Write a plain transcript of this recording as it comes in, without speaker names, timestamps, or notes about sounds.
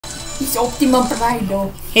He's Optimum Pride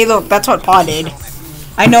though. Hey look, that's what Pa did.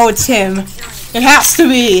 I know it's him. It has to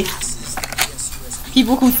be.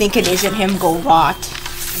 People who think it isn't him go rot.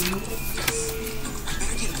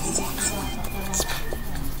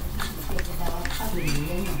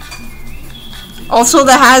 Also,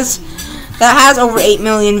 that has over 8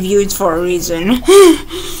 million views for a reason.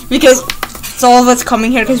 Because it's all of us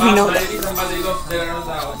coming here because we know that.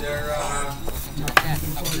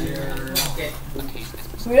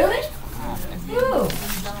 Really? Ooh.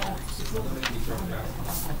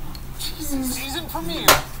 Season premiere.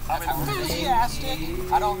 I'm enthusiastic.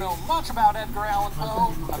 I don't know much about Edgar Allan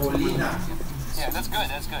Poe. Yeah, that's good.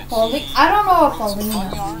 That's good. I don't know what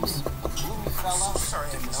Paulina. Sorry, I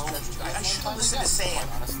should listen to Sam.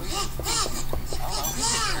 Honestly, I don't know.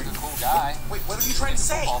 He's a cool guy. Wait, what are you trying to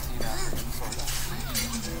say? You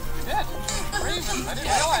did. Ravens. I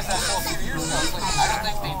didn't realize that until a few years ago. I don't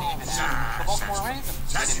think they named it the Baltimore Ravens.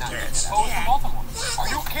 They did not name it. Oh, it's Baltimore. Are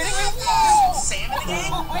you kidding me? Whoa! Sam in the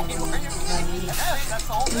game? Wait, were you kidding? Yeah, that's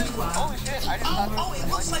the whole thing. Holy shit! I just thought. Oh, it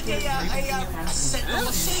looks like a sentinel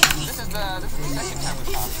of safety. This is the second time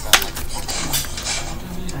we've talked about it.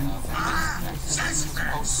 Sassy.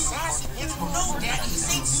 No, Daddy, you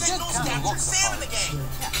say Sentinel's captured Sam in the game.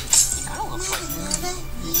 Yeah, he kind of looks like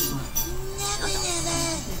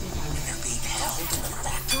they're being held in the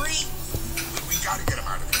factory. We gotta get him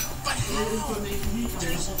out of here. But how?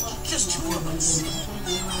 There's just two of us.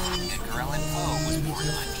 Edgar Allan Poe was born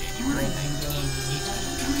on January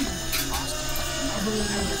 1918 in Boston.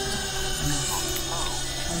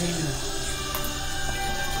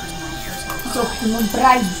 He's Optimum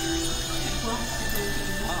Pride.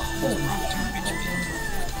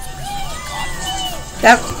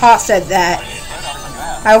 That Pa said that.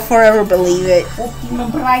 I'll forever believe it.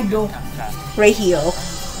 Optimum Pride though. Right here.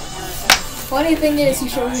 Funny thing is, he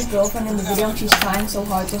showed his girlfriend in the video and she's trying so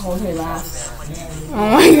hard to hold her laugh. Oh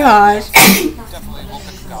my gosh.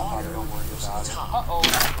 Uh-oh,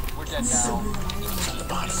 we're dead now.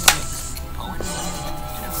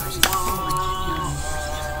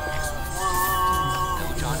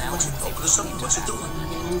 What's it doing?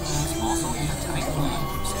 Also in a tight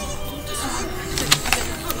to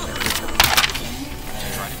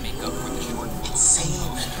try to make up for the shortfall.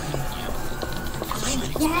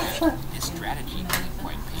 His strategy didn't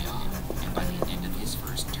quite pay off, and by the end of his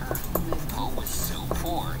first term, Poe was so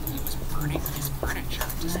poor he was burning his furniture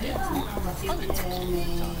to stay afloat.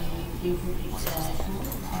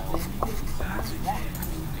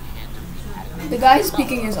 The guy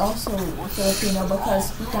speaking is also Filipino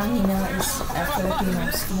because Itanina is a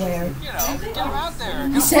Filipino swear.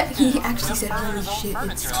 He actually said, holy shit,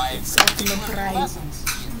 it's Optimum Pride.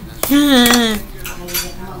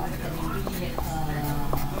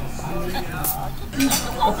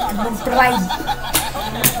 Optimum Pride.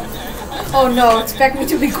 Oh no, expect me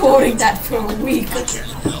to be quoting that for a week.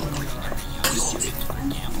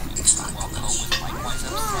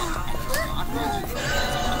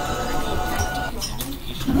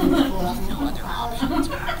 No other options,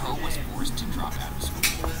 Poe was forced to drop out of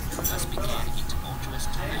school. Thus began a tumultuous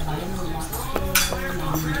time.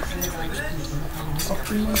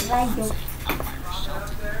 Irish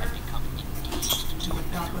Shelton had become engaged to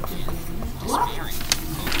another man. Despairing,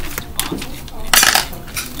 Poe moved to Boston and joined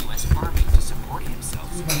the U.S. Army to support himself.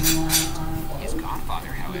 His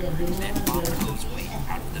godfather, however, then fought Poe's way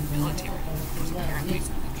out of the military. It was apparently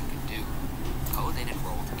something he could do. Poe then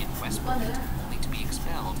enrolled in West Point, only to be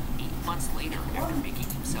expelled 8 months later after making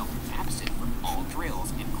himself absent from all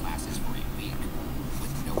drills and classes for a week.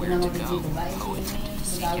 With nowhere to go, Poe attempted to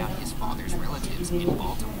seek out his father's relatives in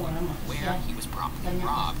Baltimore, where he was promptly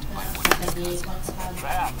robbed by one of his cousins.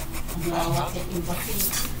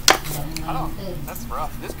 That's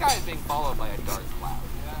rough. This guy is being followed by a dark cloud.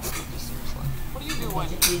 Yeah, just seriously. What do you do when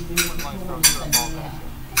life throws you a ball back?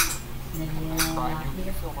 Try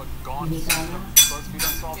new film a gaunt system. BuzzFeed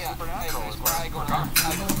Unsolved Supernatural is where I go on.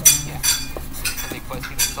 Yeah. A big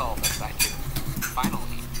BuzzFeed Unsolved, that's that too.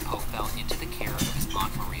 Finally, Poe fell into the care of his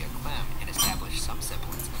Aunt Maria Clem and established some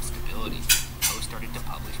semblance of stability. Poe started to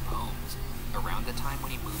publish poems. Around the time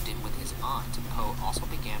when he moved in with his aunt, Poe also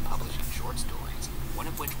began publishing short stories, one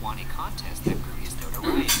of which won a contest that grew his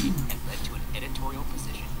notoriety and led to an editorial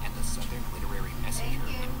position at the Southern Literary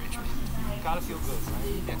Messenger in Richmond. Gotta feel good,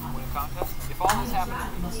 right? Yeah, win a contest. If all this happened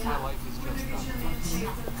to me, my life is just done.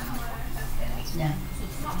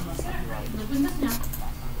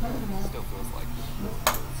 Still feels like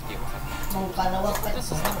skills. This is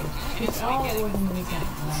something it is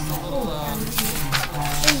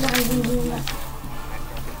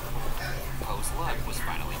Poe's luck was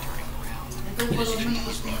finally turning around. Grossly,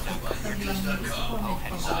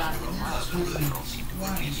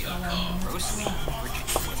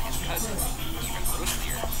 Virginia was his cousin. Even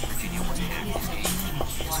grosslier, Virginia was half his age.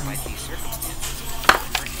 Despite these circumstances,